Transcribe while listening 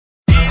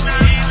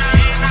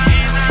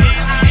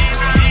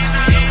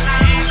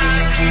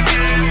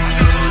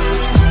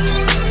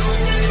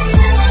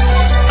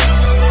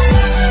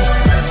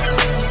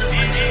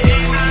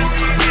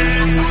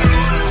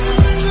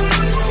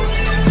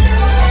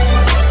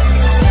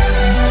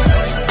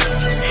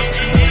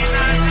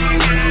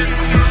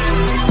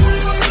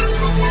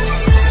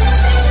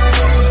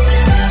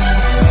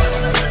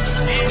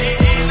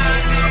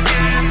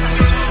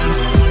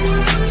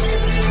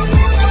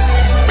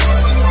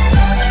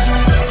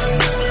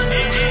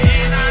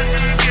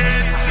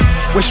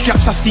Where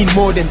straps are seen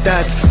more than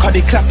dads, cause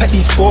they clap at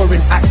these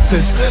boring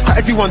actors. Cause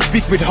everyone's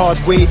big with hard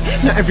weight,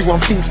 not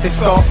everyone thinks they're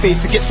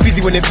Scarface. It gets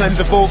busy when their plans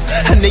evolve,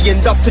 and they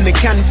end up in a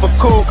can for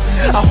coke.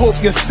 I hope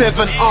you're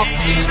 7 up.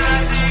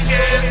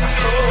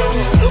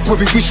 Where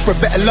we wish for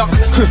better luck,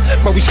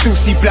 but we still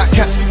see black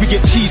cats. We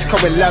get cheese,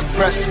 cause we're lab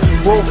brats.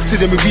 Whoa, so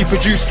then we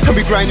reproduce, and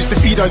we grind just to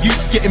feed our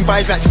youths. Getting by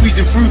is like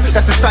squeezing through,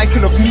 that's the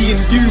cycle of me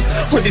and you.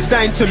 We're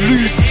designed to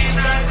lose.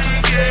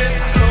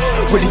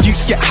 Where the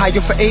youths get higher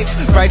for 8,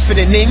 ride for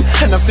their name,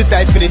 and have to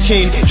die for the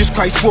chain. Just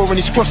Christ swore on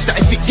his cross that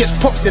if it gets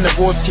popped, then the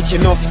war's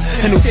kicking off,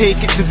 and he'll take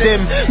it to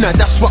them. Now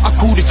that's what I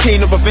call the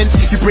chain of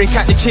events. You break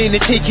out the chain and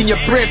taking your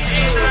breath.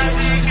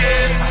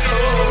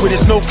 Where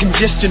there's no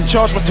congestion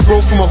charge, but to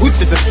roll from a hood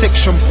there's a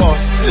section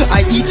pass.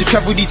 I.e. to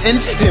travel these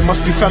ends, there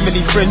must be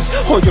family, friends,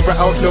 or you're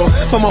an outlaw.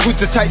 But my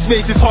hood's a tight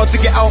space, it's hard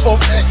to get out of.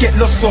 Get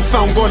lost or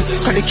found gone,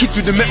 cause the kids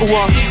with the metal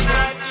are.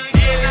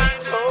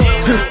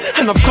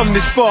 And I've come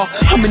this far,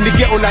 I'm in the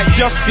ghetto like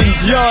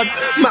Justin's yard.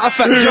 Matter of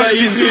fact,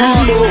 Justin's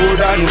hard. More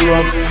than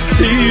rough,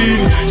 see,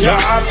 you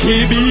have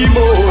to be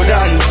more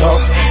than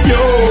tough. Yo,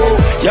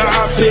 you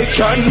have to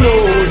can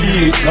know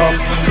the tough.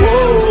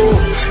 Whoa,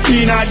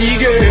 inna the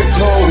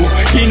ghetto,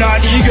 inna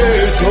the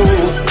ghetto.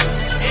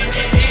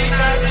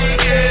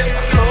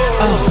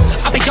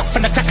 I've been up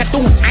from the crack of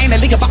dawn, I ain't a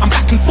leader but I'm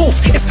back and forth.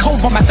 It's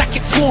cold when my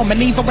jacket's warm,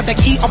 and even with the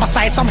heat on my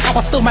side, somehow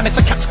I still manage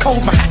to catch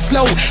cold. My hat's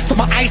low, so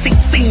my eyes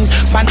ain't seen.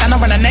 Bandana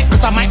on the neck,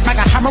 cause I might bag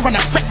a hammer and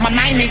affect my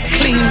 9 ain't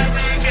clean.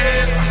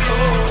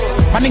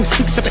 My name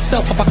speaks of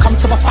itself. If I come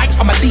to a fight,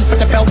 I'ma leave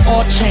with a belt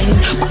or chain.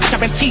 But I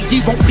guarantee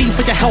you won't leave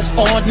for your health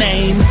or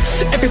name.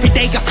 Every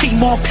day I see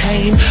more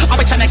pain. I've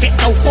been trying to get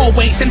no 4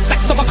 ways in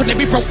stacks, so I couldn't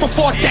be broke for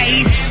 4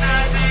 days.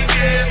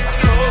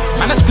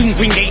 Man, I scream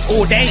Green Gate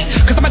all day,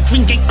 cause I'm a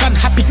Green Gate gun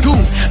happy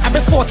goon. And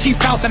before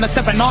 2007,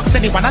 ask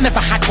anyone, I never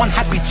had one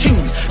happy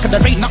tune. Cause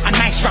there ain't nothing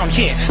nice round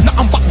here,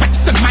 nothing but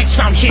rats and mice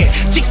round here.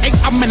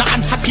 G8, I'm in an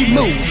unhappy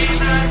mood.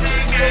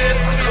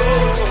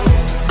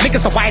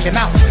 Niggas are wildin'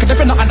 out, cause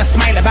they're not on a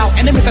smile about.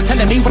 Enemies are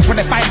telling me which one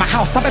they find my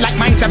house. I be like,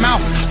 mind your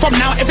mouth. From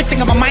now,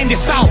 everything on my mind is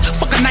foul.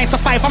 Fuck a 9 to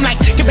 5, I'm like,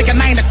 give me a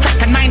 9 to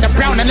crack, a 9 to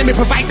brown, and let me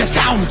provide the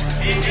sound.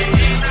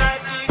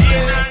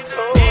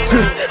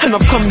 And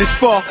I've come this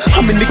far,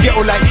 I'm in the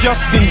ghetto like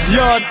Justin's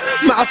yard.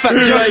 Matter of fact,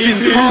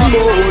 Justin's hard.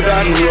 More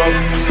than rough,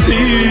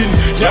 see,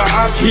 you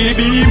have to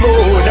be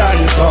more than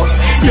tough.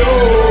 Yo,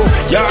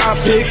 you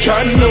have to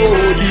can know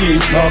the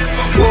tough.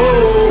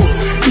 Whoa,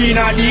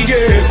 inna the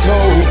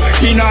ghetto,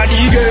 inna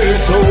the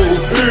ghetto.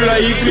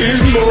 Life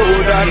is more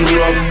than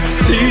rough,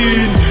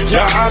 see,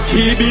 you have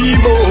to be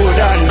more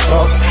than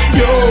tough.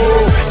 Yo,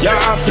 you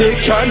have to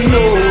can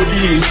know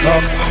the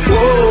tough.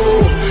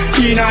 Whoa,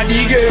 inna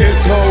the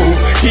ghetto,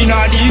 inna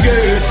the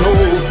ghetto.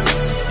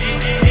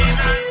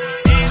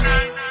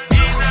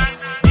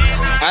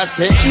 I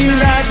say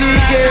inna the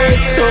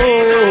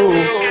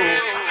ghetto.